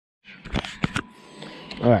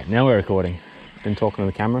All right, now we're recording. Been talking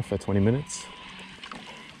to the camera for 20 minutes.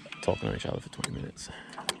 Talking to each other for 20 minutes.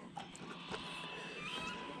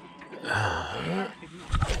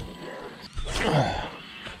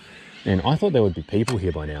 Man, I thought there would be people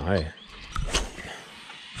here by now, hey?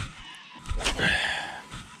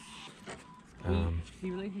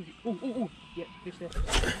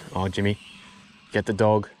 Oh, Jimmy, get the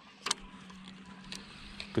dog.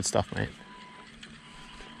 Good stuff, mate.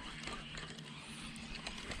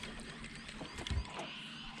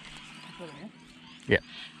 Yeah.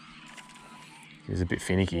 He was a bit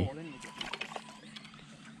finicky.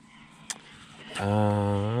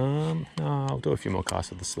 No, I'll do a few more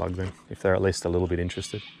casts with the slug then, if they're at least a little bit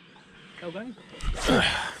interested.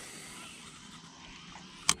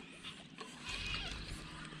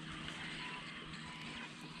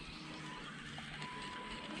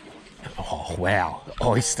 Oh, wow.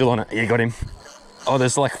 Oh, he's still on it. You got him. Oh,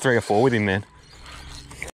 there's like 3 or 4 with him, man.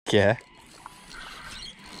 Yeah.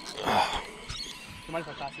 Oh.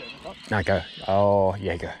 No, go. Oh,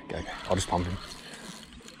 yeah, go. I'll just pump him.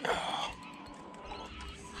 Oh.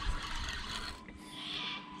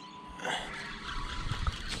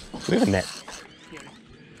 Do we have a net?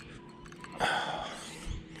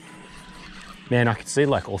 Man, I could see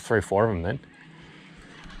like all 3 or 4 of them then.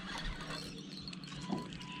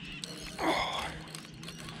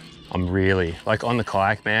 I'm really, like on the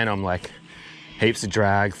kayak, man, I'm like heaps of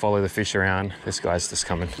drag, follow the fish around. This guy's just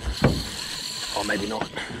coming. Oh, maybe not.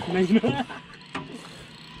 Maybe not.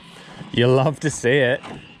 You love to see it.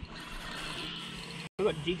 We've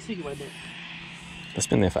got 𝗙𝗀𝘀𝗵𝗶 right there. That's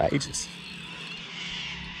been there for ages.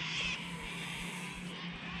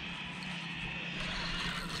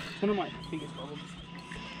 One of my biggest problems.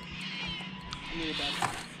 I'm really bad. I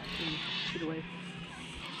can get away.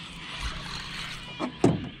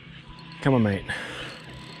 Come on, mate.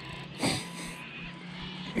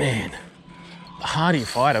 Man, the harder you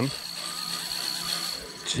fight them.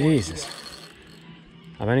 Jesus.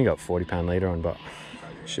 I've only got 40-pound leader on, but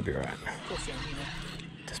should be right.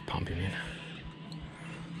 Just pump him in.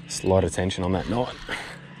 There's a lot of tension on that knot.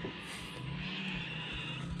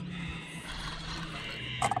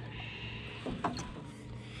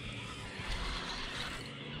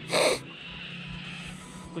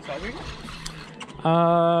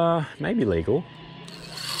 Maybe legal.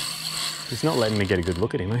 He's not letting me get a good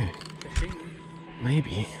look at him, eh?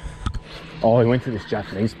 Maybe. Oh, he went to this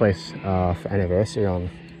Japanese place for anniversary on...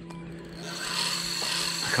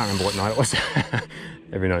 I can't remember what night it was.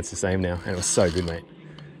 Every night's the same now, and it was so good, mate.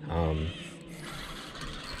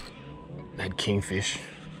 They had kingfish,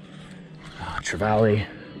 trevally,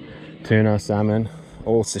 tuna, salmon,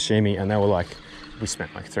 all sashimi, and they were like, we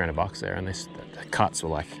spent like $300 there, and the cuts were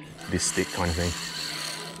like this thick kind of thing.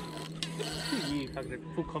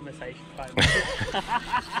 Full conversation.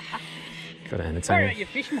 Gotta entertain. Sorry about your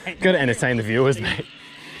fish, mate. Gotta entertain the viewers, mate.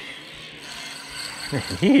 Man,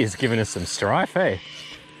 he is giving us some strife, hey?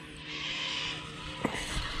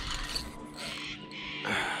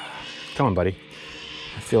 Come on, buddy.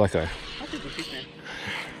 I feel like That's a good fish, man.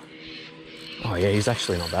 Oh yeah, he's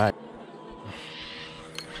actually not bad.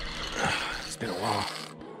 It's been a while.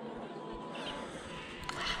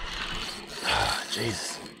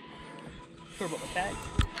 Jesus. Sure about the tag?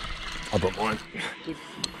 I brought mine. Good.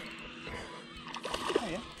 Oh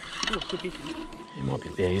yeah. Ooh, good fish. He might be.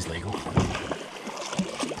 Yeah, he's legal.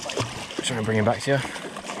 Try and bring him back to you.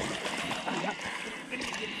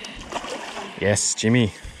 Yes,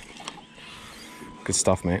 Jimmy. Good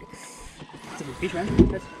stuff, mate. That's a good fish, man.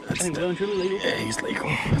 I think well and truly legal. Yeah, he's legal.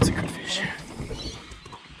 That's a good fish.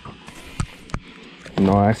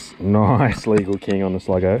 Nice legal king on the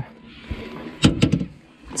Sluggo.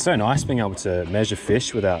 It's so nice being able to measure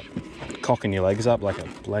fish without cocking your legs up like a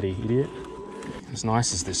bloody idiot. As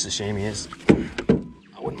nice as this sashimi is,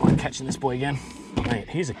 I wouldn't mind catching this boy again. Mate,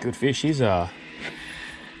 he's a good fish. He's oops.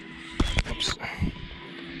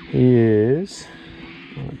 He is,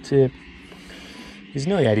 tip, he's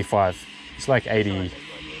nearly 85. He's like 80,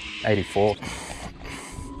 84.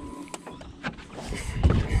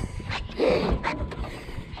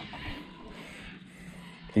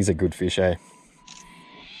 He's a good fish, eh?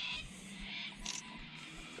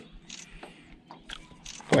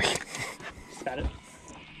 Spat it.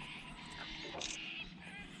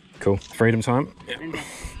 Cool. Freedom time. Yep.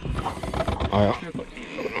 Oh, yeah.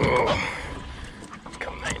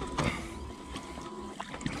 Come on, mate.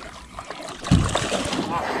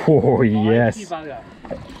 Oh, yes.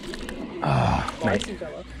 Oh, mate.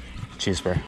 Cheers, bro.